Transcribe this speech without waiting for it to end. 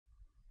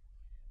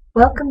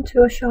Welcome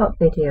to a short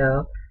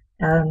video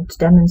to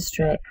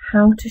demonstrate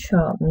how to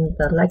shorten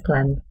the leg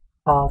length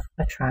of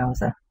a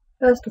trouser.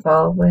 First of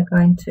all, we're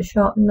going to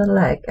shorten the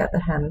leg at the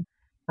hem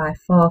by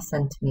 4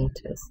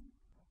 centimeters.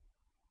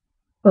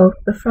 Both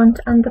the front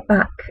and the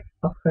back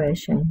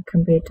operation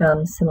can be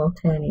done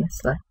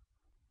simultaneously.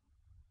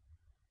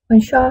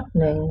 When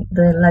shortening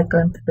the leg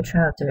length of a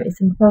trouser, it's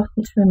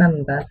important to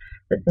remember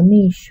that the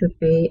knee should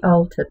be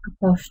altered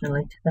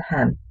proportionally to the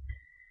hem.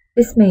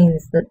 This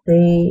means that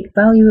the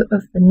value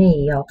of the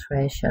knee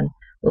alteration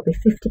will be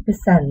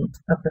 50%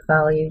 of the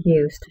value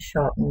used to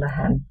shorten the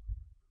hem.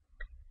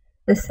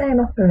 The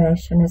same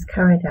operation is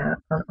carried out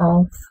on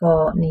all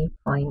 4 knee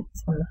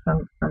points on the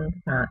front and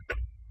the back.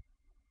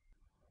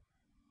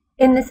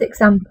 In this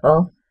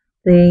example,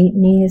 the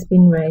knee has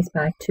been raised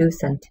by 2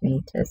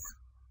 centimeters.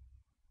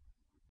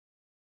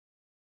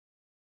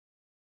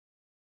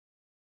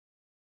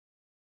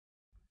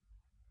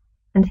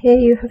 And here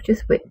you have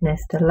just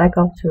witnessed a leg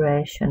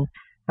alteration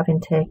having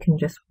taken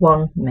just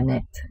 1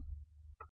 minute.